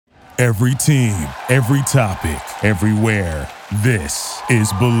Every team, every topic, everywhere. This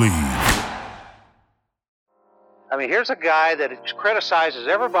is Believe. I mean, here's a guy that criticizes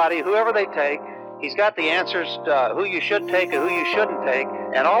everybody, whoever they take. He's got the answers to who you should take and who you shouldn't take.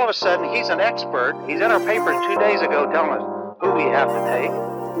 And all of a sudden, he's an expert. He's in our paper 2 days ago telling us who we have to take.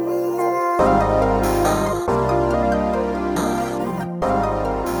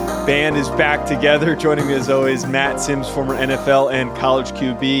 Band is back together. Joining me as always, Matt Sims, former NFL and college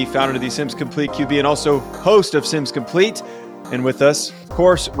QB, founder of the Sims Complete QB, and also host of Sims Complete. And with us, of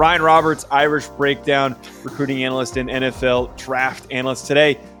course, Ryan Roberts, Irish Breakdown, recruiting analyst and NFL draft analyst.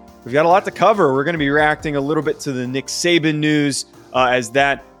 Today, we've got a lot to cover. We're going to be reacting a little bit to the Nick Saban news as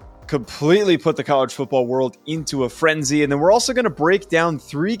that completely put the college football world into a frenzy. And then we're also going to break down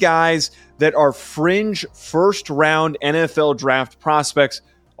 3 guys that are fringe first-round NFL draft prospects.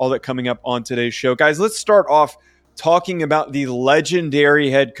 All that coming up on today's show. Guys, let's start off talking about the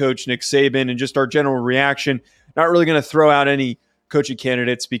legendary head coach, Nick Saban, and just our general reaction. Not really going to throw out any coaching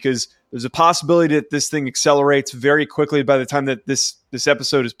candidates because there's a possibility that this thing accelerates very quickly by the time that this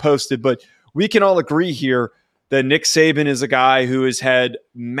episode is posted. But we can all agree here that Nick Saban is a guy who has had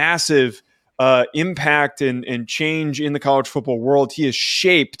massive impact and change in the college football world. He has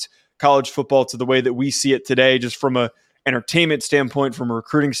shaped college football to the way that we see it today, just from a entertainment standpoint, from a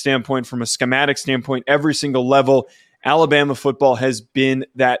recruiting standpoint, from a schematic standpoint, every single level. Alabama football has been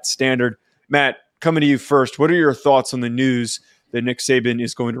that standard. Matt, coming to you first, what are your thoughts on the news that Nick Saban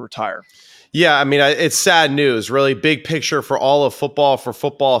is going to retire? Yeah, I mean, it's sad news, really big picture for all of football, for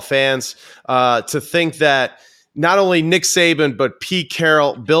football fans, to think that not only Nick Saban, but Pete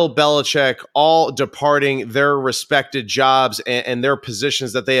Carroll, Bill Belichick, all departing their respected jobs and their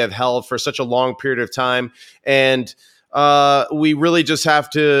positions that they have held for such a long period of time. And we really just have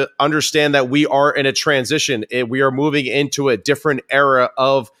to understand that we are in a transition. We are moving into a different era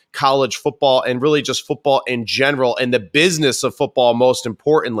of college football and really just football in general and the business of football, most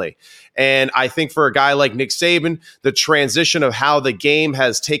importantly. And I think for a guy like Nick Saban, the transition of how the game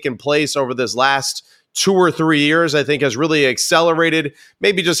has taken place over this last 2 or 3 years, I think has really accelerated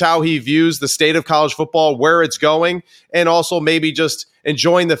maybe just how he views the state of college football, where it's going, and also maybe just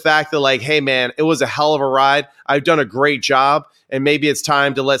enjoying the fact that, like, hey, man, it was a hell of a ride. I've done a great job, and maybe it's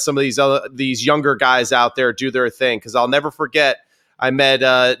time to let some of these younger guys out there do their thing. Because I'll never forget, I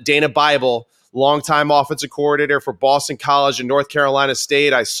met Dana Bible, longtime offensive coordinator for Boston College and North Carolina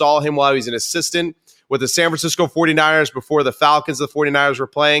State. I saw him while he was an assistant with the San Francisco 49ers before the Falcons, the 49ers were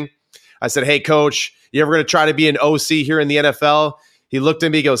playing. I said, hey, coach, you ever going to try to be an OC here in the NFL? He looked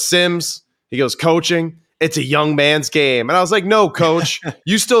at me, he goes, Sims, he goes, coaching, it's a young man's game. And I was like, no, coach,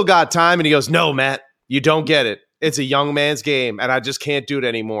 you still got time. And he goes, no, Matt, you don't get it. It's a young man's game, and I just can't do it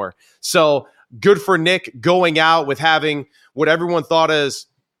anymore. So good for Nick going out with having what everyone thought is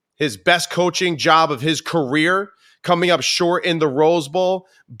his best coaching job of his career, coming up short in the Rose Bowl.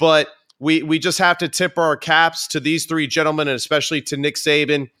 But we just have to tip our caps to these 3 gentlemen, and especially to Nick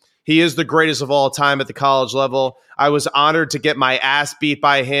Saban. He is the greatest of all time at the college level. I was honored to get my ass beat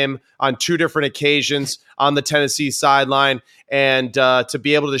by him on 2 different occasions on the Tennessee sideline, and to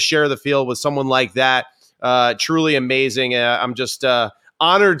be able to share the field with someone like that, truly amazing. I'm just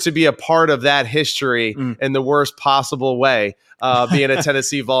honored to be a part of that history in the worst possible way, being a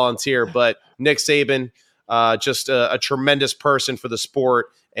Tennessee Volunteer. But Nick Saban, just a tremendous person for the sport,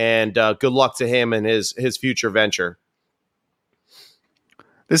 and good luck to him and his future venture.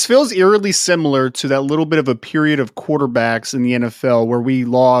 This feels eerily similar to that little bit of a period of quarterbacks in the NFL where we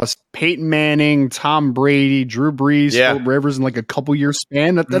lost Peyton Manning, Tom Brady, Drew Brees, Philip Rivers in like a couple year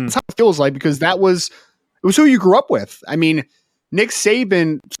span. That's how it feels like, because it was who you grew up with. I mean, Nick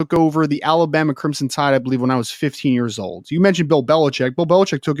Saban took over the Alabama Crimson Tide, I believe, when I was 15 years old. You mentioned Bill Belichick. Bill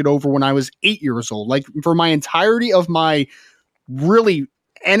Belichick took it over when I was 8 years old. Like, for my entirety of my really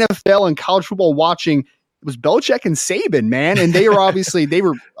NFL and college football watching, it was Belichick and Saban, man. And they were they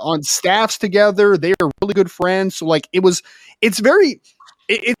were on staffs together. They were really good friends. So like it's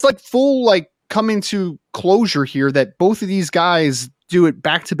like full, like, coming to closure here that both of these guys do it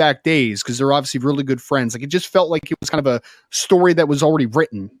back-to-back days because they're obviously really good friends. Like, it just felt like it was kind of a story that was already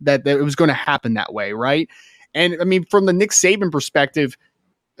written, that it was going to happen that way. Right. And I mean, from the Nick Saban perspective,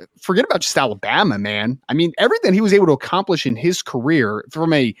 forget about just Alabama, man. I mean, everything he was able to accomplish in his career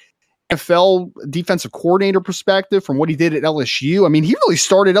from a NFL defensive coordinator perspective, from what he did at LSU. I mean, he really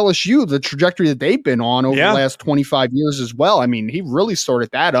started LSU, the trajectory that they've been on over the last 25 years as well. I mean, he really started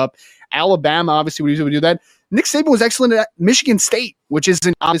that up. Alabama, obviously, when he would do that. Nick Saban was excellent at Michigan State, which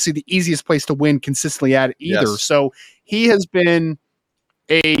isn't obviously the easiest place to win consistently at either. Yes. So he has been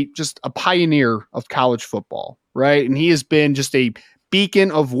just a pioneer of college football, right? And he has been just a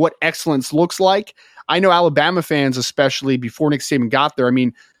beacon of what excellence looks like. I know Alabama fans, especially before Nick Saban got there. I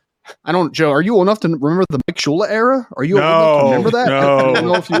mean, Joe, are you old enough to remember the Mike Shula era? Are you old enough to remember that? No. I don't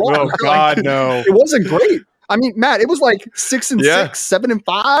know if you are. Oh, God, no. It wasn't great. I mean, Matt, it was like 6-6, 7-5.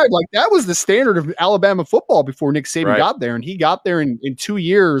 Like that was the standard of Alabama football before Nick Saban got there. And he got there in 2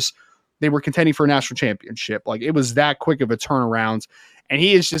 years. They were contending for a national championship. Like it was that quick of a turnaround. And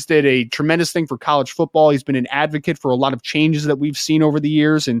he has just did a tremendous thing for college football. He's been an advocate for a lot of changes that we've seen over the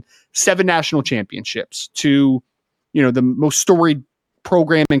years, and 7 national championships to, the most storied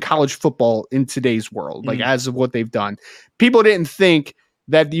program in college football in today's world, like as of what they've done. People didn't think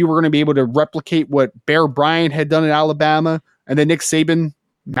that you were going to be able to replicate what Bear Bryant had done at Alabama, and then Nick Saban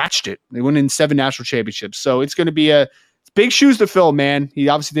matched it. They went in 7 national championships. So it's going to be big shoes to fill, man. He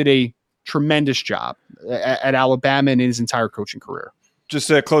obviously did a tremendous job at Alabama and in his entire coaching career. Just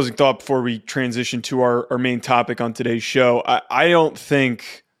a closing thought before we transition to our main topic on today's show. I don't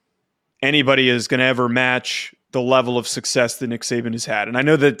think anybody is going to ever match the level of success that Nick Saban has had. And I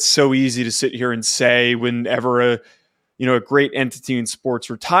know that's so easy to sit here and say whenever a great entity in sports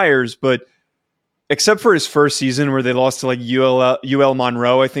retires, but except for his first season where they lost to like UL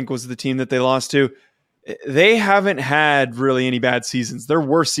Monroe, I think was the team that they lost to, they haven't had really any bad seasons. Their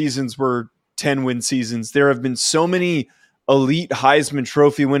worst seasons were 10-win seasons. There have been so many elite Heisman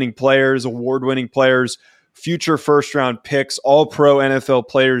Trophy winning players, award winning players, future first round picks, all pro NFL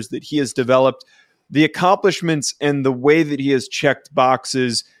players that he has developed. The accomplishments and the way that he has checked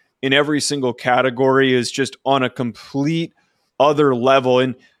boxes in every single category is just on a complete other level.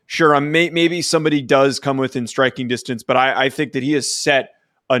 And sure, maybe somebody does come within striking distance, but I think that he has set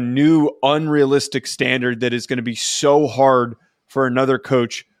a new unrealistic standard that is going to be so hard for another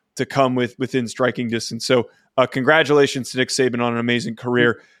coach to come within striking distance. So congratulations to Nick Saban on an amazing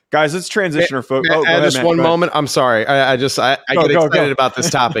career. Guys, let's transition our focus. Just one moment. I'm sorry. I get excited about this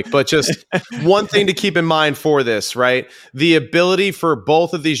topic, but just one thing to keep in mind for this, right? The ability for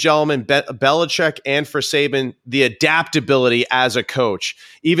both of these gentlemen, Belichick and for Saban, the adaptability as a coach.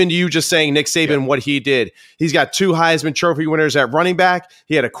 Even you just saying Nick Saban, what he did. He's got 2 Heisman Trophy winners at running back.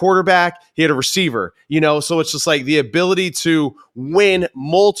 He had a quarterback. He had a receiver. So it's just like the ability to win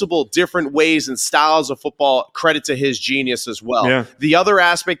multiple different ways and styles of football. Credit to his genius as well. Yeah. The other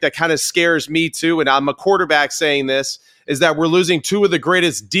aspect that kind of scares me too, and I'm a quarterback saying this, is that we're losing 2 of the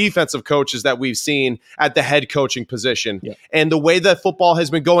greatest defensive coaches that we've seen at the head coaching position. Yeah. And the way that football has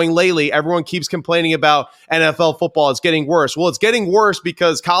been going lately, everyone keeps complaining about NFL football. It's getting worse. Well, it's getting worse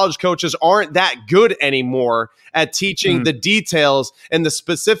because college coaches aren't that good anymore at teaching the details and the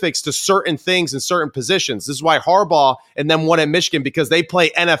specifics to certain things in certain positions. This is why Harbaugh and them won at Michigan, because they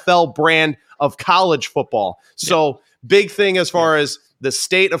play NFL brand of college football. So big thing as far as the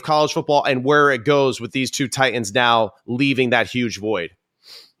state of college football and where it goes with these 2 Titans now leaving that huge void.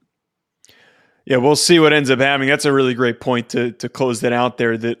 Yeah, we'll see what ends up happening. That's a really great point to close that out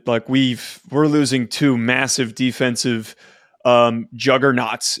there, that like we're losing 2 massive defensive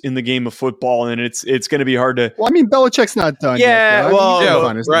juggernauts in the game of football, and it's going to be hard to. Well, I mean, Belichick's not done. Yeah, yet,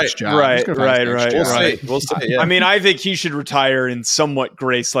 well, right. We'll see. Yeah. I mean, I think he should retire in somewhat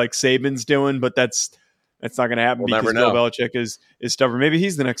grace, like Saban's doing, but that's not going to happen because Bill Belichick is stubborn. Maybe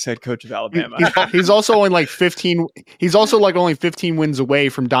he's the next head coach of Alabama. He's also only like 15. He's also like only 15 wins away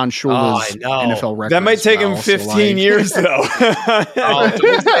from Don Shula's NFL record. That might take him 15 years, though. Don't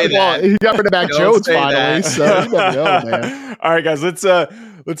say that. Well, he got rid of Jones finally, so you never know, man. All right, guys,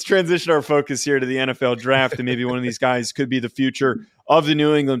 let's transition our focus here to the NFL draft, and maybe one of these guys could be the future of the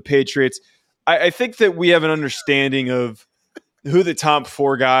New England Patriots. I think that we have an understanding of who the top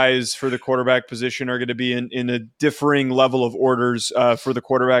 4 guys for the quarterback position are going to be in a differing level of orders for the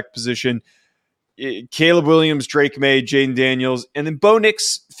quarterback position. Caleb Williams, Drake May, Jaden Daniels, and then Bo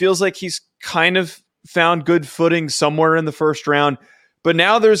Nix feels like he's kind of found good footing somewhere in the first round. But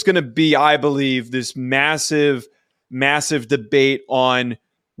now there's going to be, I believe, this massive debate on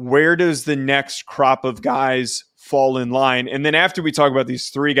where does the next crop of guys fall in line. And then after we talk about these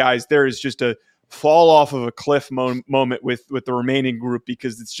 3 guys, there is just a fall off of a cliff moment with the remaining group,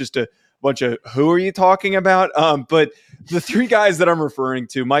 because it's just a bunch of who are you talking about? But the 3 guys that I'm referring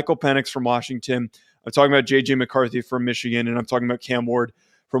to, Michael Penix from Washington, I'm talking about JJ McCarthy from Michigan, and I'm talking about Cam Ward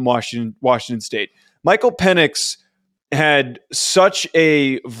from Washington State. Michael Penix had such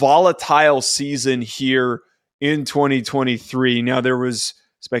a volatile season here in 2023. Now, there was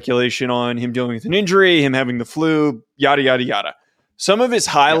speculation on him dealing with an injury, him having the flu, yada, yada, yada. Some of his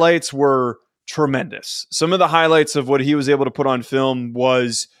highlights were tremendous. Some of the highlights of what he was able to put on film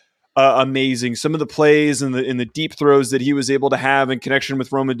was amazing. Some of the plays and the deep throws that he was able to have in connection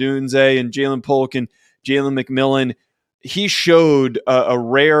with Rome Odunze and Jalen Polk and Jalen McMillan, he showed a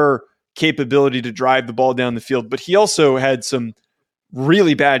rare capability to drive the ball down the field, but he also had some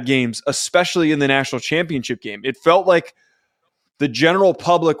really bad games, especially in the national championship game. It felt like the general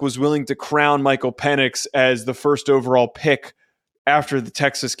public was willing to crown Michael Penix as the first overall pick after the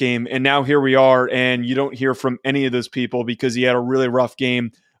Texas game. And now here we are, and you don't hear from any of those people because he had a really rough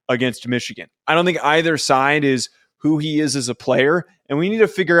game against Michigan. I don't think either side is who he is as a player, and we need to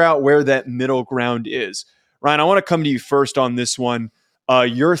figure out where that middle ground is. Ryan, I want to come to you first on this one.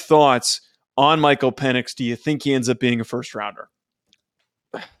 Your thoughts on Michael Penix. Do you think he ends up being a first rounder?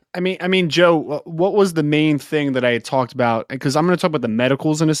 I mean, Joe, what was the main thing that I had talked about? Because I'm going to talk about the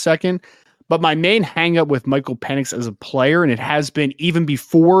medicals in a second, but my main hang up with Michael Penix as a player, and it has been even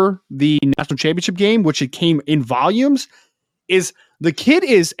before the national championship game, which it came in volumes, is the kid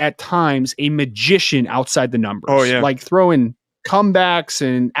is at times a magician outside the numbers. Oh, yeah. Like throwing comebacks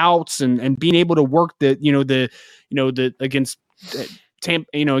and outs and being able to work the against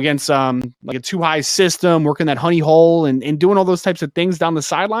against like a too high system, working that honey hole and doing all those types of things down the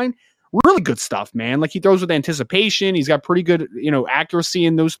sideline. Really good stuff, man. Like he throws with anticipation. He's got pretty good, accuracy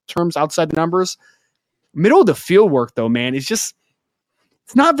in those terms outside the numbers. Middle of the field work though, man, it's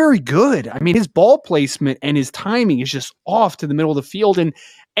not very good. I mean, his ball placement and his timing is just off to the middle of the field. And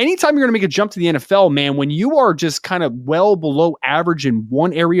anytime you're going to make a jump to the NFL, man, when you are just kind of well below average in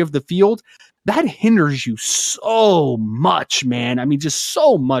one area of the field, that hinders you so much, man. I mean, just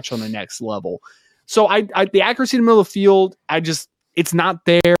so much on the next level. So the accuracy in the middle of the field, it's not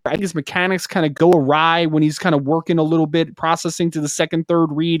there. I think his mechanics kind of go awry when he's kind of working a little bit, processing to the second, third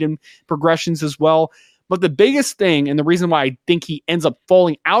read and progressions as well. But the biggest thing, and the reason why I think he ends up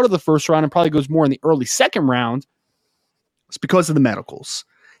falling out of the first round and probably goes more in the early second round, is because of the medicals.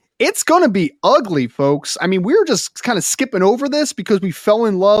 It's going to be ugly, folks. I mean, we were just kind of skipping over this because we fell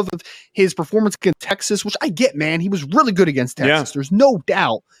in love with his performance against Texas, which I get, man. He was really good against Texas. Yeah. There's no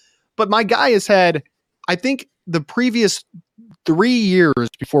doubt. But my guy has had, I think, the previous 3 years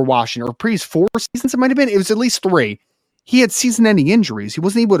before Washington, or previous 4 seasons, it might have been. It was at least 3. He had season-ending injuries. He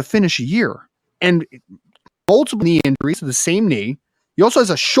wasn't able to finish a year. And multiple knee injuries to the same knee. He also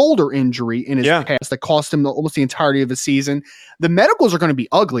has a shoulder injury in his past that cost him almost the entirety of the season. The medicals are going to be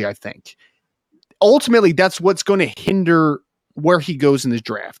ugly, I think. Ultimately, that's what's going to hinder where he goes in this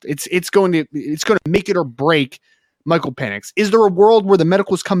draft. It's going to make it or break Michael Penix. Is there a world where the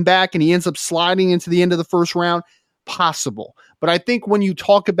medicals come back and he ends up sliding into the end of the first round? Possible. But I think when you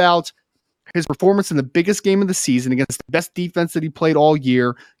talk about his performance in the biggest game of the season against the best defense that he played all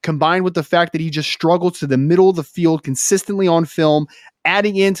year, combined with the fact that he just struggled to the middle of the field consistently on film,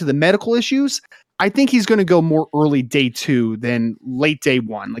 adding into the medical issues, I think he's going to go more early day 2 than late day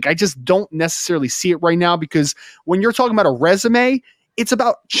 1. Like, I just don't necessarily see it right now because when you're talking about a resume, it's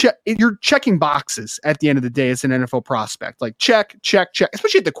about you're checking boxes at the end of the day as an NFL prospect. Like check,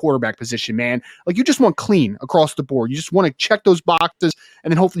 especially at the quarterback position, man. Like you just want clean across the board. You just want to check those boxes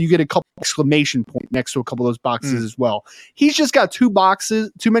and then hopefully you get a couple exclamation point next to a couple of those boxes as well. He's just got too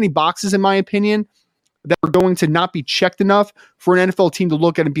many boxes in my opinion that are going to not be checked enough for an NFL team to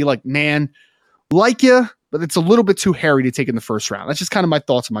look at and be like, man, like you, but it's a little bit too hairy to take in the first round. That's just kind of my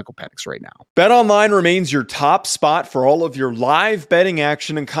thoughts on Michael Penix right now. BetOnline remains your top spot for all of your live betting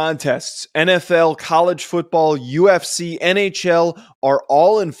action and contests. NFL, college football, UFC, NHL are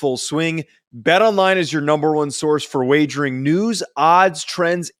all in full swing. BetOnline is your number one source for wagering news, odds,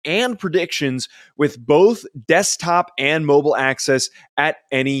 trends, and predictions with both desktop and mobile access at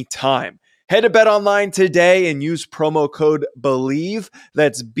any time. Head to BetOnline today and use promo code BELIEVE,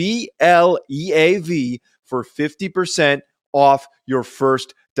 that's BLEAV, for 50% off your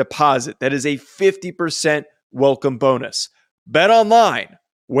first deposit. That is a 50% welcome bonus. BetOnline,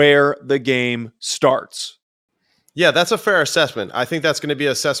 where the game starts. Yeah, that's a fair assessment. I think that's going to be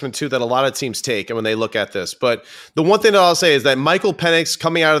an assessment, too, that a lot of teams take when they look at this. But the one thing that I'll say is that Michael Penix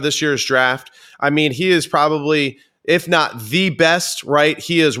coming out of this year's draft, I mean, he is probably, if not the best, right?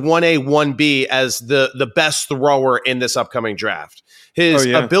 He is 1A, 1B as the best thrower in this upcoming draft. His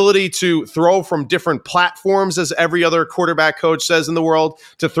ability to throw from different platforms, as every other quarterback coach says in the world,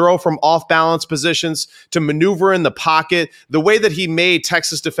 to throw from off-balance positions, to maneuver in the pocket, the way that he made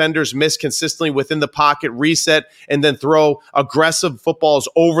Texas defenders miss consistently within the pocket, reset, and then throw aggressive footballs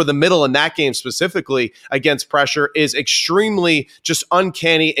over the middle in that game specifically against pressure is extremely just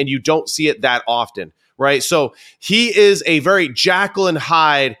uncanny, and you don't see it that often, right? So he is a very Jekyll and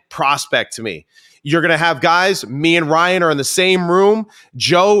Hyde prospect to me. You're going to have guys, me and Ryan are in the same room.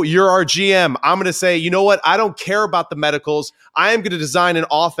 Joe, you're our GM. I'm going to say, you know what? I don't care about the medicals. I am going to design an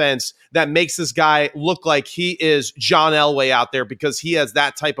offense that makes this guy look like he is John Elway out there because he has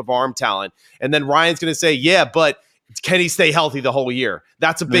that type of arm talent. And then Ryan's going to say, yeah, but can he stay healthy the whole year?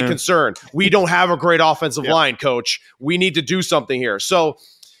 That's a big concern. We don't have a great offensive line, coach. We need to do something here. So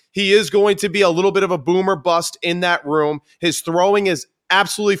he is going to be a little bit of a boomer bust in that room. His throwing is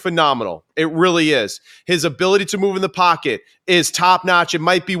absolutely phenomenal. It really is. His ability to move in the pocket is top-notch. It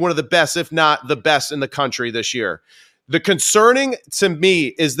might be one of the best, if not the best in the country this year. The concerning to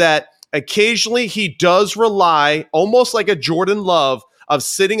me is that occasionally he does rely, almost like a Jordan Love, of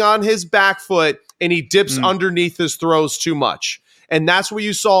sitting on his back foot, and he dips underneath his throws too much. And that's what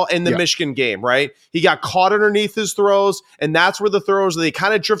you saw in the Michigan game, right? He got caught underneath his throws, and that's where the throws, they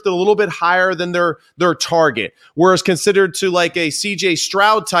kind of drifted a little bit higher than their target. Whereas considered to like a CJ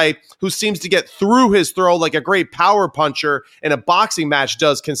Stroud type who seems to get through his throw like a great power puncher in a boxing match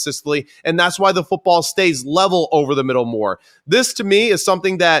does consistently, and that's why the football stays level over the middle more. This, to me, is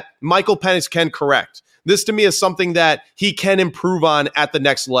something that Michael Penix can correct. This, to me, is something that he can improve on at the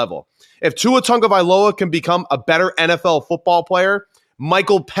next level. If Tua Tagovailoa can become a better NFL football player,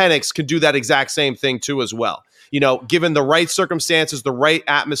 Michael Penix can do that exact same thing too as well. You know, given the right circumstances, the right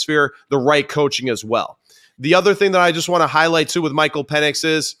atmosphere, the right coaching as well. The other thing that I just want to highlight too with Michael Penix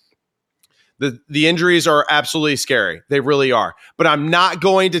is the injuries are absolutely scary. They really are. But I'm not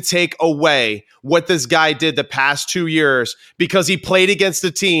going to take away what this guy did the past 2 years because he played against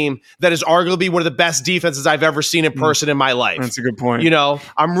a team that is arguably one of the best defenses I've ever seen in person in my life. That's a good point. You know,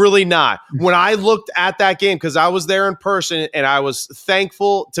 I'm really not. When I looked at that game, because I was there in person and I was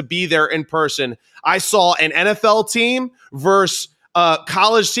thankful to be there in person, I saw an NFL team versus a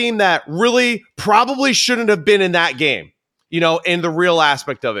college team that really probably shouldn't have been in that game, you know, in the real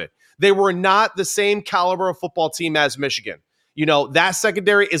aspect of it. They were not the same caliber of football team as Michigan. You know, that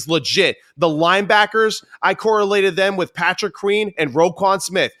secondary is legit. The linebackers, I correlated them with Patrick Queen and Roquan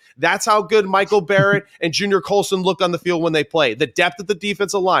Smith. That's how good Michael Barrett and Junior Colson look on the field when they play. The depth of the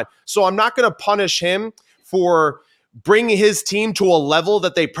defensive line. So I'm not going to punish him for bringing his team to a level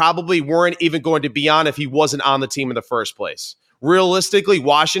that they probably weren't even going to be on if he wasn't on the team in the first place. Realistically,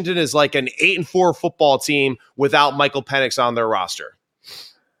 Washington is like an 8-4 football team without Michael Penix on their roster.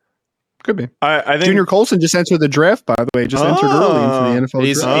 Could be. I think Junior Colson just entered the draft, by the way. Just entered early into the NFL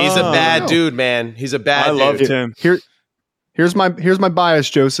He's a bad dude, man. He's a bad dude. I loved him. Here's my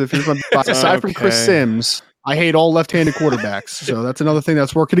bias, Joseph. Here's my bias. Aside from Chris Sims, I hate all left-handed quarterbacks. So that's another thing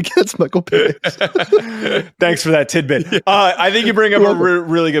that's working against Michael Penix. Thanks for that tidbit. I think you bring up a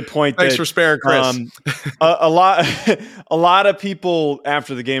really good point. Thanks for sparing Chris. A lot of people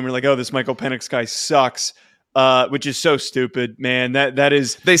after the game were like, "Oh, this Michael Penix guy sucks." Which is so stupid, man. That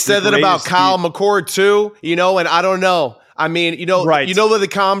is. They said that about Kyle McCord too, you know, and I don't know. I mean, you know, you know what the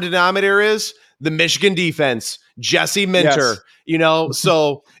common denominator is? The Michigan defense, Jesse Minter, you know,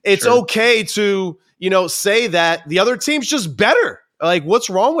 so it's okay to, you know, say that the other team's just better. Like, what's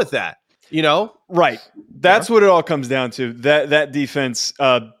wrong with that? You know? Right. That's what it all comes down to. That defense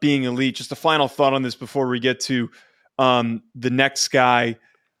being elite. Just a final thought on this before we get to the next guy.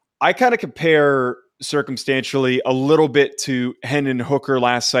 I kind of compare circumstantially a little bit to Hendon Hooker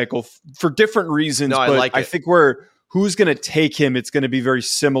last cycle for different reasons. No, but I think who's going to take him, it's going to be very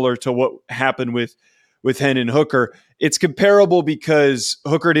similar to what happened with Hendon Hooker. It's comparable because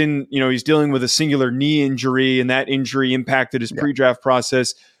Hooker didn't, you know, he's dealing with a singular knee injury, and that injury impacted his pre-draft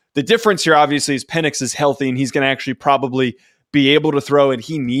process. The difference here, obviously, is Penix is healthy, and he's going to actually probably be able to throw, and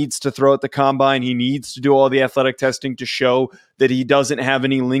he needs to throw at the combine. He needs to do all the athletic testing to show that he doesn't have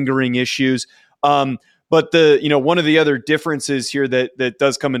any lingering issues. But one of the other differences here that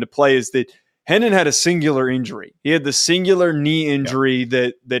does come into play is that Hendon had a singular injury. He had the singular knee injury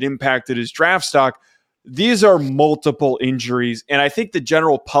that impacted his draft stock. These are multiple injuries, and I think the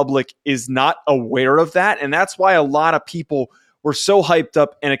general public is not aware of that, and that's why a lot of people were so hyped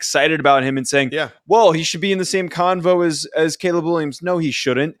up and excited about him and saying, well, he should be in the same convo as Caleb Williams. No, he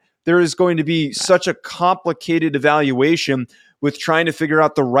shouldn't. There is going to be such a complicated evaluation with trying to figure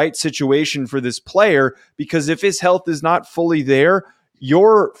out the right situation for this player, because if his health is not fully there,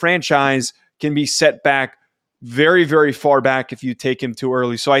 your franchise can be set back very, very far back if you take him too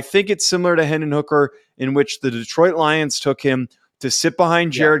early. So I think it's similar to Hendon Hooker, in which the Detroit Lions took him to sit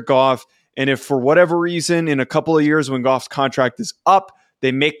behind Jared Goff. And if for whatever reason, in a couple of years when Goff's contract is up,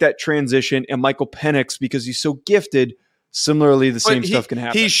 they make that transition, and Michael Penix, because he's so gifted, similarly, the same stuff can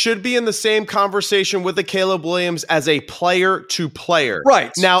happen. He should be in the same conversation with the Caleb Williams as a player to player.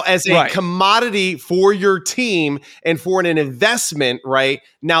 Right. Now, as a commodity for your team and for an investment, right?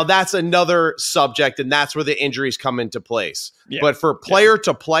 Now, that's another subject, and that's where the injuries come into place. Yeah. But for player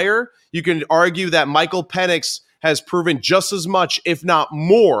to player, you can argue that Michael Penix has proven just as much, if not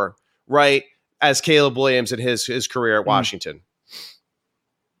more, right, as Caleb Williams in his career at Washington.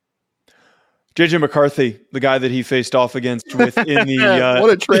 JJ McCarthy, the guy that he faced off against with in the what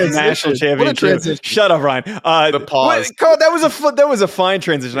a transition. national championship. What a transition. Shut up, Ryan. The pause. Carl, that was a fine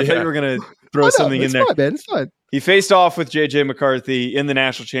transition. I thought you were going to throw something in there. It's fine, man. It's fine. He faced off with JJ McCarthy in the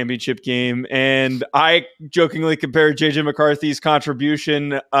national championship game, and I jokingly compared JJ McCarthy's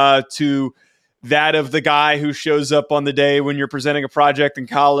contribution to that of the guy who shows up on the day when you're presenting a project in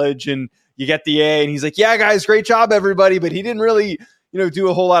college and you get the A, and he's like, "Yeah, guys, great job, everybody," but he didn't really, do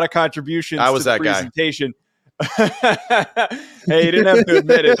a whole lot of concontributions to the presentation. Hey, you didn't have to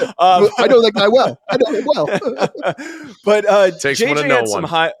admit it. I know that guy well. But Takes JJ one to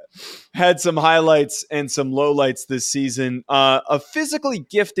know had some highlights and some lowlights this season. A physically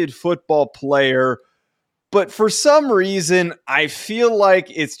gifted football player, but for some reason, I feel like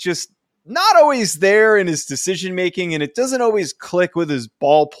it's just not always there in his decision making, and it doesn't always click with his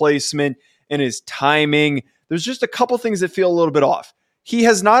ball placement and his timing. There's just a couple things that feel a little bit off. He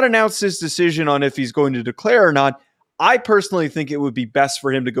has not announced his decision on if he's going to declare or not. I personally think it would be best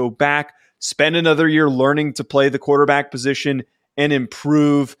for him to go back, spend another year learning to play the quarterback position and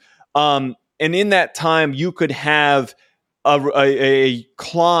improve. And in that time, you could have a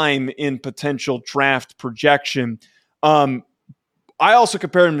climb in potential draft projection. I also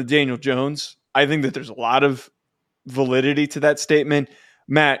compare him to Daniel Jones. I think that there's a lot of validity to that statement.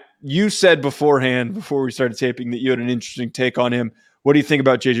 Matt, you said beforehand, before we started taping, that you had an interesting take on him. What do you think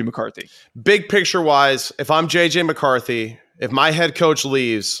about JJ McCarthy? Big picture wise, if I'm JJ McCarthy, if my head coach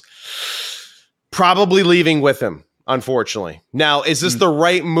leaves, probably leaving with him, unfortunately. Now, is this the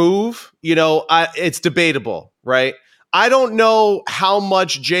right move? It's debatable, right? I don't know how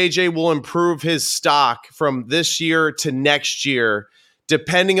much JJ will improve his stock from this year to next year,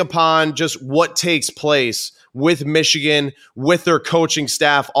 depending upon just what takes place with Michigan, with their coaching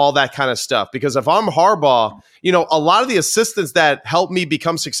staff, all that kind of stuff. Because if I'm Harbaugh, a lot of the assistants that helped me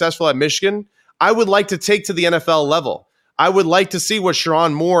become successful at Michigan, I would like to take to the NFL level. I would like to see what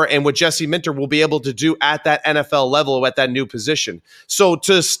Sharon Moore and what Jesse Minter will be able to do at that NFL level at that new position. So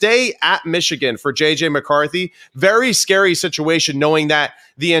to stay at Michigan for JJ McCarthy, very scary situation, knowing that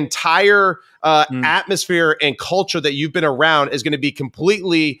the entire atmosphere and culture that you've been around is going to be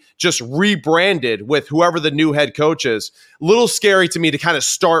completely just rebranded with whoever the new head coach is. A little scary to me to kind of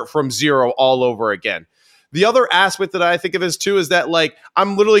start from zero all over again. The other aspect that I think of is too is that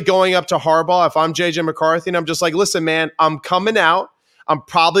I'm literally going up to Harbaugh if I'm JJ McCarthy and I'm just like, listen, man, I'm coming out. I'm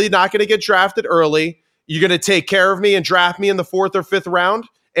probably not going to get drafted early. You're going to take care of me and draft me in the 4th or 5th round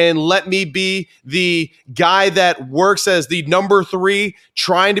and let me be the guy that works as the number 3,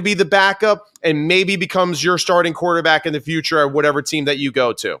 trying to be the backup and maybe becomes your starting quarterback in the future at whatever team that you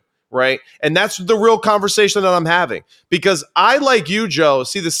go to. Right. And that's the real conversation that I'm having, because I, like you, Joe,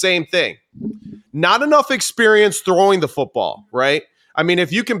 see the same thing. Not enough experience throwing the football. Right. I mean,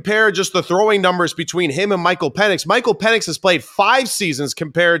 if you compare just the throwing numbers between him and Michael Penix has played 5 seasons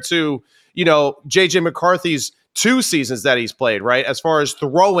compared to, JJ McCarthy's 2 seasons that he's played, right? As far as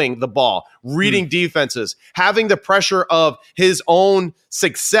throwing the ball, reading defenses, having the pressure of his own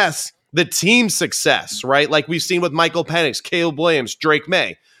success, the team's success, right? Like we've seen with Michael Penix, Caleb Williams, Drake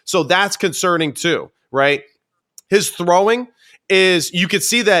May. So that's concerning too, right? His throwing is, you could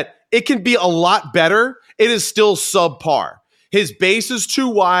see that it can be a lot better. It is still subpar. His base is too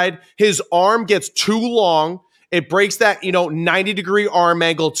wide. His arm gets too long. It breaks that, 90-degree arm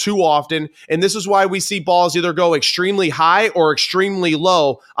angle too often. And this is why we see balls either go extremely high or extremely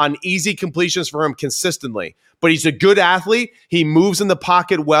low on easy completions for him consistently. But he's a good athlete. He moves in the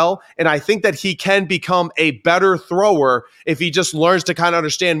pocket well. And I think that he can become a better thrower if he just learns to kind of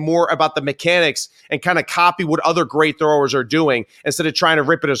understand more about the mechanics and kind of copy what other great throwers are doing instead of trying to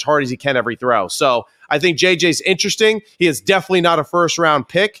rip it as hard as he can every throw. So I think JJ's interesting. He is definitely not a first-round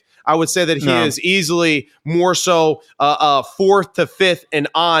pick. I would say that he is easily more so a 4th to 5th and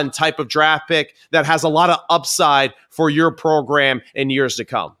on type of draft pick that has a lot of upside for your program in years to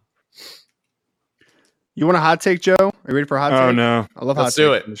come. You want a hot take, Joe? Are you ready for a hot take? Oh, no. I love Let's hot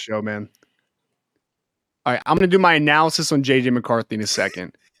do takes it on the show, man. All right, I'm going to do my analysis on JJ McCarthy in a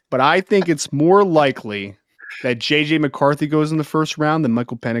second, but I think it's more likely that JJ McCarthy goes in the 1st round than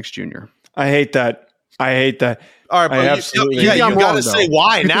Michael Penix Jr. I hate that. All right, but absolutely. you got to say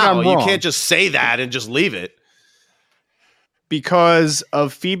why now. You wrong. can't just say that and just leave it. Because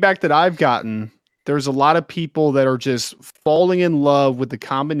of feedback that I've gotten, there's a lot of people that are just falling in love with the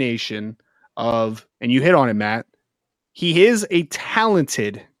combination of, and you hit on it, Matt, he is a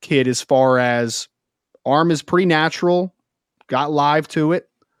talented kid as far as arm is pretty natural, got live to it.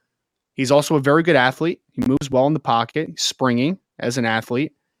 He's also a very good athlete. He moves well in the pocket, he's springy as an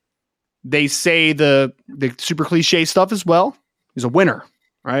athlete. They say the super cliche stuff as well. He's a winner.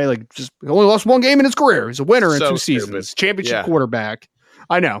 right? Like, just he only lost one game in his career. He's a winner in 2 seasons. Stupid. Championship quarterback.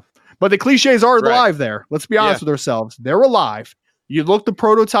 I know. But the cliches are alive there. Let's be honest with ourselves. They're alive. You look the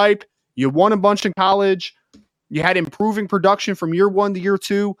prototype. You won a bunch in college. You had improving production from year 1 to year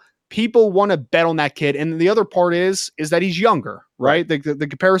 2. People want to bet on that kid. And the other part is that he's younger, right? The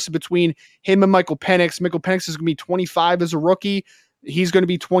comparison between him and Michael Penix. Michael Penix is going to be 25 as a rookie. He's going to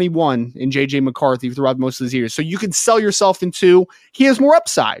be 21 in JJ McCarthy throughout most of his years. So you can sell yourself into he has more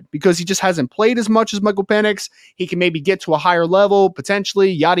upside because he just hasn't played as much as Michael Penix. He can maybe get to a higher level, potentially,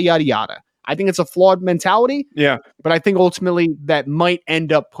 yada, yada, yada. I think it's a flawed mentality. Yeah. But I think ultimately that might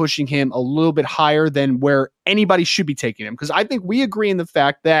end up pushing him a little bit higher than where anybody should be taking him. Because I think we agree in the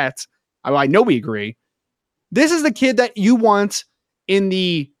fact that, I know we agree, this is the kid that you want in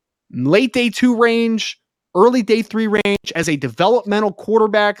the late day 2 range, early day 3 range as a developmental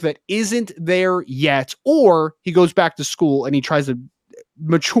quarterback that isn't there yet, or he goes back to school and he tries to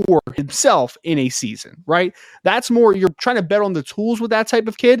mature himself in a season, right? That's more, you're trying to bet on the tools with that type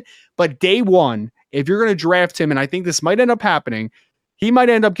of kid. But day 1, if you're going to draft him, and I think this might end up happening, he might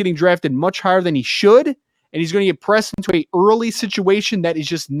end up getting drafted much higher than he should. And he's going to get pressed into an early situation that is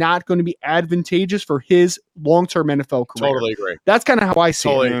just not going to be advantageous for his long-term NFL career. Totally agree. That's kind of how I see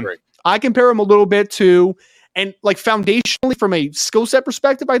it. Totally agree. I compare him a little bit to, and like foundationally from a skill set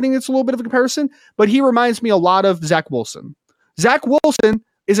perspective, I think it's a little bit of a comparison, but he reminds me a lot of Zach Wilson. Zach Wilson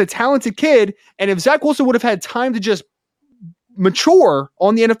is a talented kid, and if Zach Wilson would have had time to just mature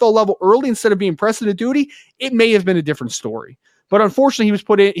on the NFL level early instead of being pressed into duty, it may have been a different story. But unfortunately,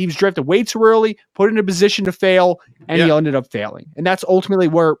 he was drafted way too early, put in a position to fail, and he ended up failing. And that's ultimately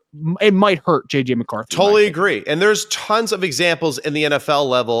where it might hurt JJ McCarthy. Totally agree. And there's tons of examples in the NFL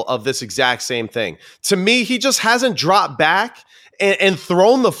level of this exact same thing. To me, he just hasn't dropped back and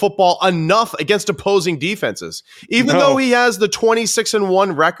thrown the football enough against opposing defenses. Even though he has the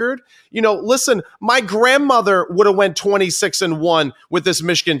 26-1 record, listen, my grandmother would have went 26-1 with this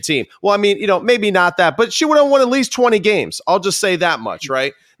Michigan team. Well, I mean, maybe not that, but she would have won at least 20 games. I'll just say that much,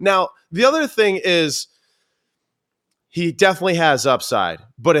 right? Now, the other thing is he definitely has upside,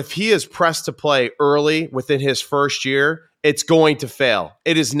 but if he is pressed to play early within his first year, it's going to fail.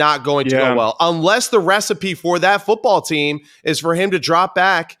 It is not going to go well unless the recipe for that football team is for him to drop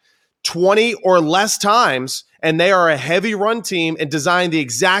back 20 or less times and they are a heavy run team and designed the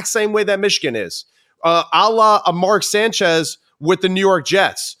exact same way that Michigan is. A la Mark Sanchez with the New York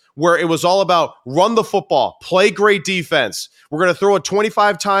Jets, where it was all about run the football, play great defense. We're going to throw it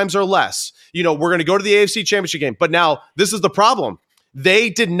 25 times or less. We're going to go to the AFC Championship game. But now this is the problem.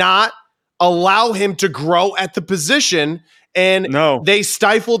 They did not allow him to grow at the position, and they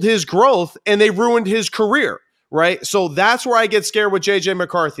stifled his growth and they ruined his career, right? So that's where I get scared with JJ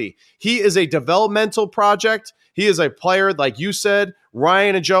McCarthy. He is a developmental project. He is a player, like you said,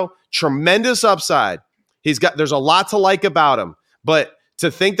 Ryan and Joe, tremendous upside. There's a lot to like about him, but to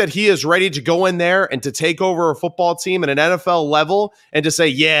think that he is ready to go in there and to take over a football team at an NFL level and to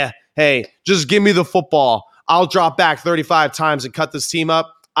say, hey, just give me the football. I'll drop back 35 times and cut this team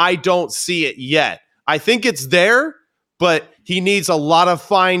up. I don't see it yet. I think it's there, but he needs a lot of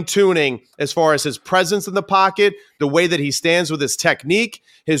fine tuning as far as his presence in the pocket, the way that he stands with his technique,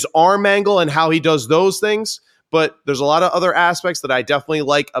 his arm angle, and how he does those things. But there's a lot of other aspects that I definitely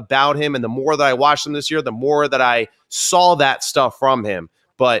like about him. And the more that I watched him this year, the more that I saw that stuff from him.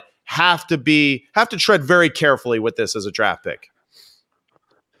 But have to tread very carefully with this as a draft pick.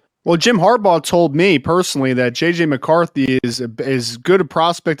 Well, Jim Harbaugh told me personally that JJ McCarthy is as good a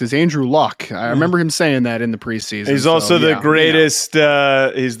prospect as Andrew Luck. I remember him saying that in the preseason. He's also the greatest.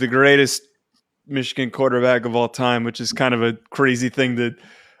 He's the greatest Michigan quarterback of all time, which is kind of a crazy thing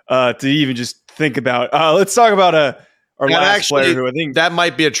to even just think about. Let's talk about our last player, who I think that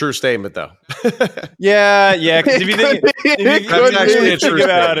might be a true statement, though. yeah. Because if you think that's actually a true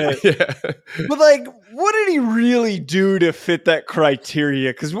about statement. it, but like, what did he really do to fit that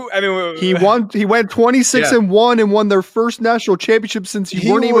criteria? Because I mean, he went 26-1 and won their first national championship since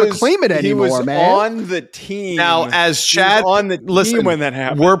you weren't able to claim it anymore. He was on the team now. As Chad on the team when that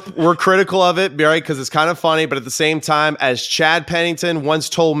happened, we're critical of it, right? Because it's kind of funny, but at the same time, as Chad Pennington once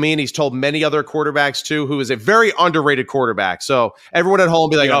told me, and he's told many other quarterbacks too, who is a very underrated quarterback. So everyone at home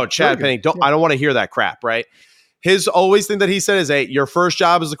be like, "Oh, Chad Pennington, I don't want to hear that crap," right? His always thing that he said is, "Hey, your first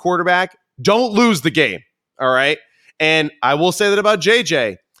job as a quarterback, don't lose the game." All right. And I will say that about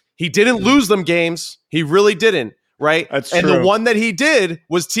JJ. He didn't lose them games. He really didn't. Right. That's true. And the one that he did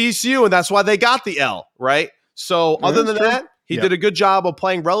was TCU, and that's why they got the L. Right. So other than that, he did a good job of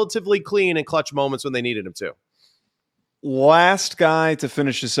playing relatively clean in clutch moments when they needed him to. Last guy to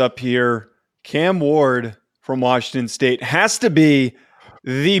finish this up here, Cam Ward from Washington State, has to be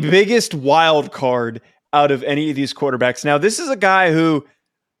the biggest wild card out of any of these quarterbacks. Now, this is a guy who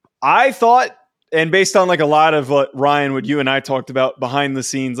I thought, and based on like a lot of what Ryan, what you and I talked about behind the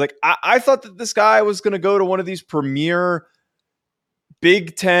scenes, like I thought that this guy was going to go to one of these premier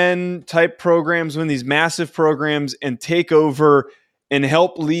Big Ten type programs, win these massive programs and take over and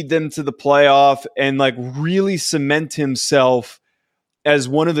help lead them to the playoff and like really cement himself as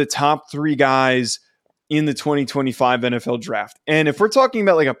one of the top 3 guys in the 2025 NFL draft. And if we're talking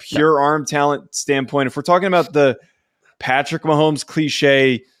about like a pure arm talent standpoint, if we're talking about the Patrick Mahomes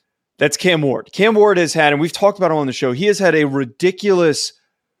cliche, that's Cam Ward. Cam Ward has had, and we've talked about him on the show, he has had a ridiculous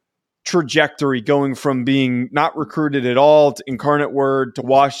trajectory going from being not recruited at all to Incarnate Word to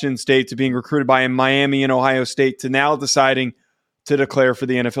Washington State to being recruited by Miami and Ohio State to now deciding to declare for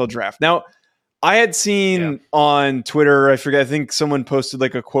the NFL draft. Now, I had seen on Twitter, I forget, I think someone posted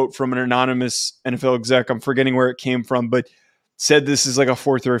like a quote from an anonymous NFL exec. I'm forgetting where it came from, but said this is like a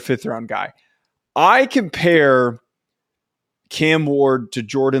 4th or a 5th round guy. I compare Cam Ward to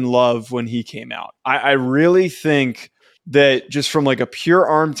Jordan Love when he came out. I really think that just from like a pure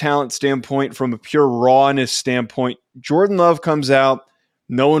arm talent standpoint, from a pure rawness standpoint, Jordan Love comes out.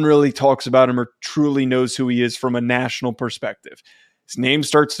 No one really talks about him or truly knows who he is from a national perspective. His name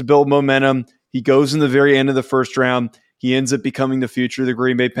starts to build momentum. He goes in the very end of the first round. He ends up becoming the future of the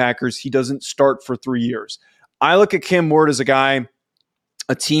Green Bay Packers. He doesn't start for 3 years. I look at Cam Ward as a guy,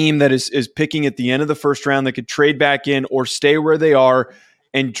 a team that is picking at the end of the first round that could trade back in or stay where they are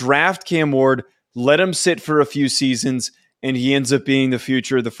and draft Cam Ward, let him sit for a few seasons, and he ends up being the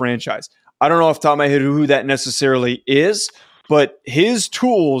future of the franchise. I don't know off the top of my head who that necessarily is, but his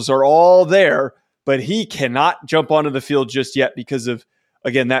tools are all there, but he cannot jump onto the field just yet because of,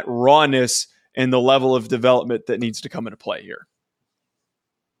 again, that rawness and the level of development that needs to come into play here.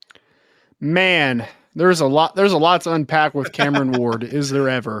 Man, there's a lot to unpack with Cameron Ward. Is there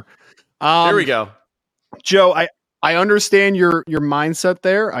ever? There we go. Joe, I understand your mindset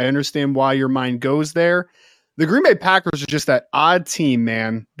there. I understand why your mind goes there. The Green Bay Packers are just that odd team,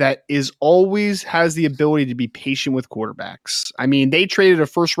 man, that is always has the ability to be patient with quarterbacks. I mean, they traded a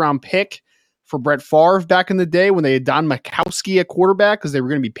 1st-round pick for Brett Favre back in the day when they had Don Majkowski at quarterback because they were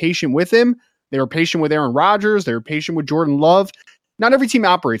going to be patient with him. They were patient with Aaron Rodgers. They were patient with Jordan Love. Not every team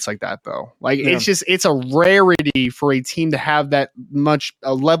operates like that, though. Like it's a rarity for a team to have that much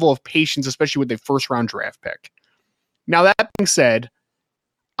a level of patience, especially with a 1st-round draft pick. Now, that being said,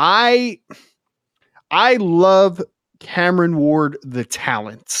 I love Cameron Ward, the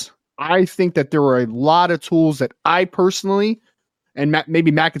talent. I think that there are a lot of tools that I personally, and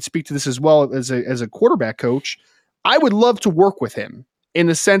maybe Matt could speak to this as well as a quarterback coach, I would love to work with him in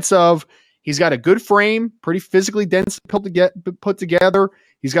the sense of he's got a good frame, pretty physically dense put together.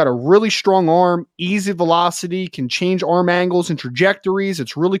 He's got a really strong arm, easy velocity, can change arm angles and trajectories.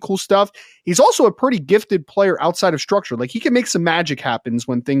 It's really cool stuff. He's also a pretty gifted player outside of structure. Like he can make some magic happen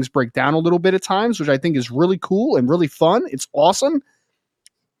when things break down a little bit at times, which I think is really cool and really fun. It's awesome.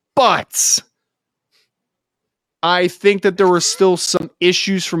 But I think that there were still some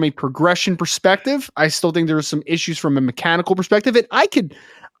issues from a progression perspective. I still think there were some issues from a mechanical perspective. And I could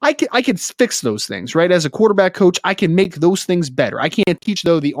fix those things, right? As a quarterback coach, I can make those things better. I can't teach,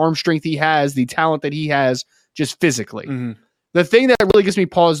 though, the arm strength he has, the talent that he has just physically. Mm-hmm. The thing that really gives me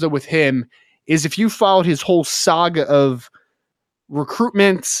pause, though, with him is if you followed his whole saga of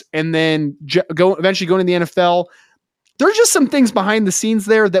recruitment and then eventually going to the NFL, there's just some things behind the scenes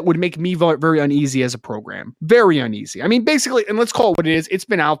there that would make me very uneasy as a program. Very uneasy. I mean, basically, and let's call it what it is. It's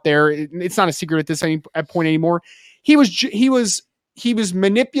been out there. It's not a secret at this point anymore. He was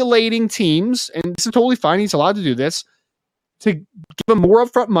manipulating teams, and this is totally fine. He's allowed to do this, to give him more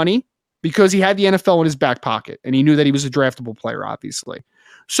upfront money because he had the NFL in his back pocket, and he knew that he was a draftable player, obviously.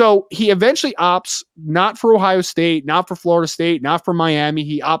 So he eventually opts not for Ohio State, not for Florida State, not for Miami.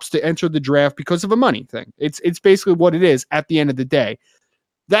 He opts to enter the draft because of a money thing. It's basically what it is at the end of the day.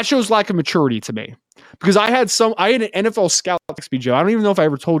 That shows lack of maturity to me. Because I had an NFL scout text me, Joe. I don't even know if I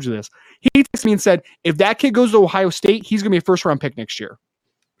ever told you this. He texted me and said, if that kid goes to Ohio State, he's going to be a 1st-round pick next year.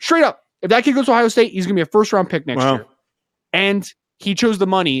 Straight up. If that kid goes to Ohio State, he's going to be a 1st-round pick next year. And he chose the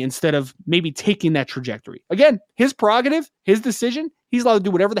money instead of maybe taking that trajectory. Again, his prerogative, his decision. He's allowed to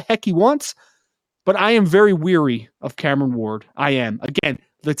do whatever the heck he wants. But I am very weary of Cameron Ward. I am. Again,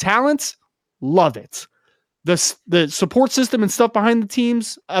 the talents, love it. The support system and stuff behind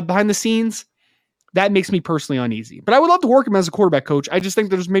the scenes, that makes me personally uneasy. But I would love to work him as a quarterback coach. I just think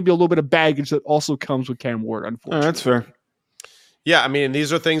there's maybe a little bit of baggage that also comes with Cam Ward, unfortunately. That's fair. Yeah, I mean,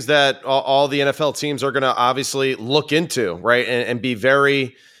 these are things that all the NFL teams are going to obviously look into, right? And be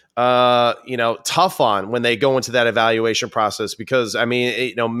very tough on when they go into that evaluation process, because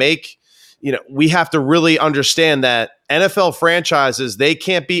we have to really understand that NFL franchises, they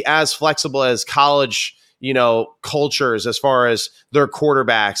can't be as flexible as college, cultures as far as their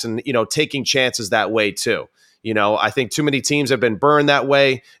quarterbacks and, taking chances that way too. I think too many teams have been burned that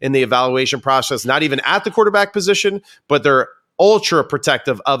way in the evaluation process, not even at the quarterback position, but they're ultra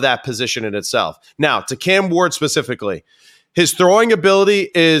protective of that position in itself. Now, to Cam Ward specifically, his throwing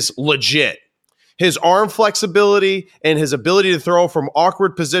ability is legit. His arm flexibility and his ability to throw from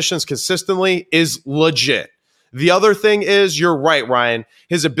awkward positions consistently is legit. The other thing is, you're right, Ryan,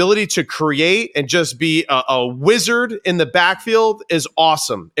 his ability to create and just be a wizard in the backfield is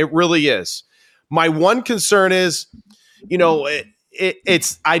awesome. It really is. My one concern is,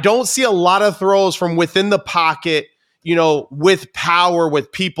 I don't see a lot of throws from within the pocket, with power,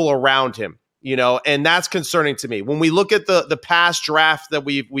 with people around him, and that's concerning to me. When we look at the past draft that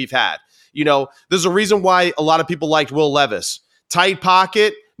we've had, there's a reason why a lot of people liked Will Levis. Tight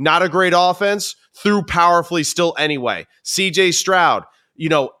pocket, not a great offense, threw powerfully still anyway. CJ Stroud,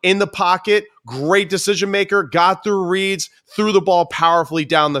 in the pocket, great decision maker, got through reads, threw the ball powerfully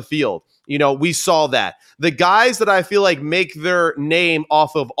down the field. We saw that. The guys that I feel like make their name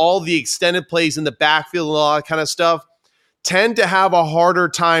off of all the extended plays in the backfield and all that kind of stuff tend to have a harder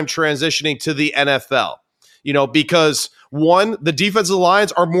time transitioning to the NFL, because one, the defensive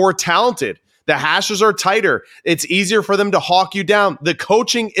lines are more talented. The hashes are tighter. It's easier for them to hawk you down. The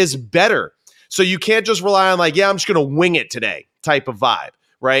coaching is better. So you can't just rely on I'm just going to wing it today type of vibe,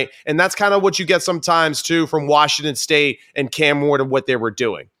 right? And that's kind of what you get sometimes too from Washington State and Cam Ward and what they were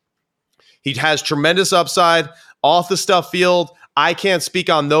doing. He has tremendous upside off the stuff field. I can't speak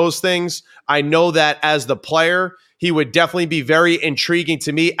on those things. I know that as the player, he would definitely be very intriguing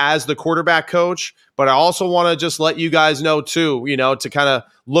to me as the quarterback coach. But I also want to just let you guys know too, to kind of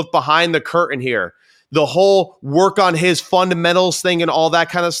look behind the curtain here. The whole work on his fundamentals thing and all that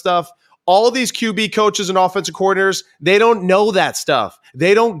kind of stuff. All these QB coaches and offensive coordinators, they don't know that stuff.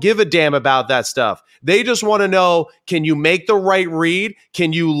 They don't give a damn about that stuff. They just want to know, can you make the right read?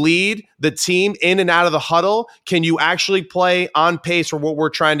 Can you lead the team in and out of the huddle? Can you actually play on pace for what we're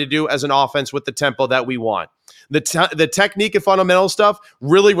trying to do as an offense with the tempo that we want? The technique and fundamental stuff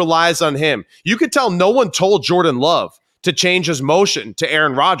really relies on him. You could tell no one told Jordan Love to change his motion to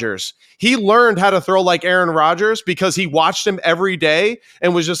Aaron Rodgers. He learned how to throw like Aaron Rodgers because he watched him every day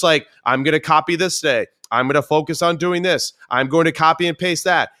and was just like, I'm going to copy this today. I'm going to focus on doing this. I'm going to copy and paste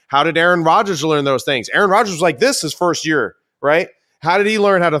that. How did Aaron Rodgers learn those things? Aaron Rodgers was like this his first year, right? How did he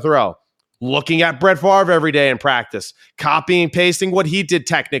learn how to throw? Looking at Brett Favre every day in practice, copying, pasting what he did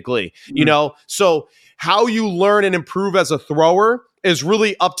technically, So how you learn and improve as a thrower is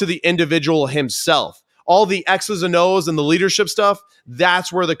really up to the individual himself. All the X's and O's and the leadership stuff,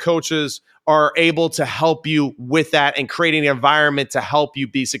 that's where the coaches are able to help you with that and creating an environment to help you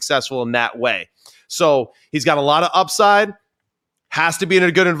be successful in that way. So he's got a lot of upside, has to be in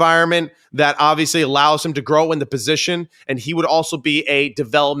a good environment that obviously allows him to grow in the position. And he would also be a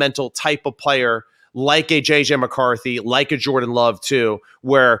developmental type of player like a JJ McCarthy, like a Jordan Love too,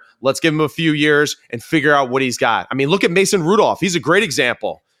 where let's give him a few years and figure out what he's got. I mean, look at Mason Rudolph. He's a great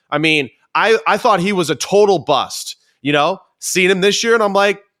example. I mean, I thought he was a total bust, seen him this year and I'm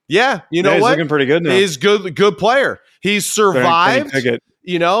like, yeah, he's what? Looking pretty good now. He's good player. He's survived, but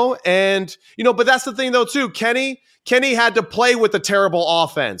that's the thing though too. Kenny had to play with a terrible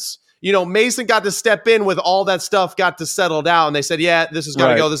offense. Mason got to step in with all that stuff, got to settle down. And they said, yeah, this has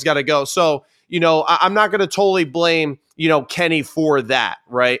got to go. This has got to go. So, I'm not going to totally blame, Kenny for that.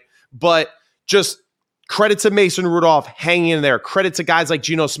 Right. But just credit to Mason Rudolph hanging in there. Credit to guys like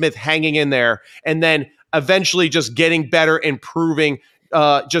Geno Smith hanging in there. And then eventually just getting better, improving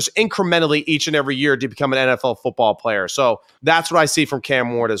just incrementally each and every year to become an NFL football player. So that's what I see from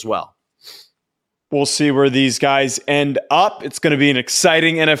Cam Ward as well. We'll see where these guys end up. It's going to be an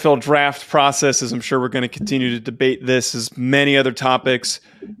exciting NFL draft process, as I'm sure we're going to continue to debate this as many other topics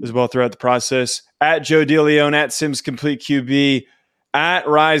as well throughout the process. At Joe DeLeone, at Sims Complete QB, at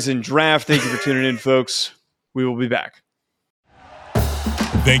Rise and Draft. Thank you for tuning in, folks. We will be back.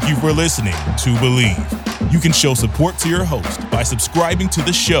 Thank you for listening to Believe. You can show support to your host by subscribing to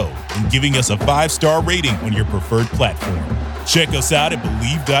the show and giving us a 5-star rating on your preferred platform. Check us out at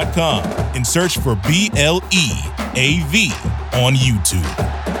Believe.com and search for BLEAV on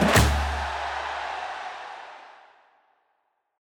YouTube.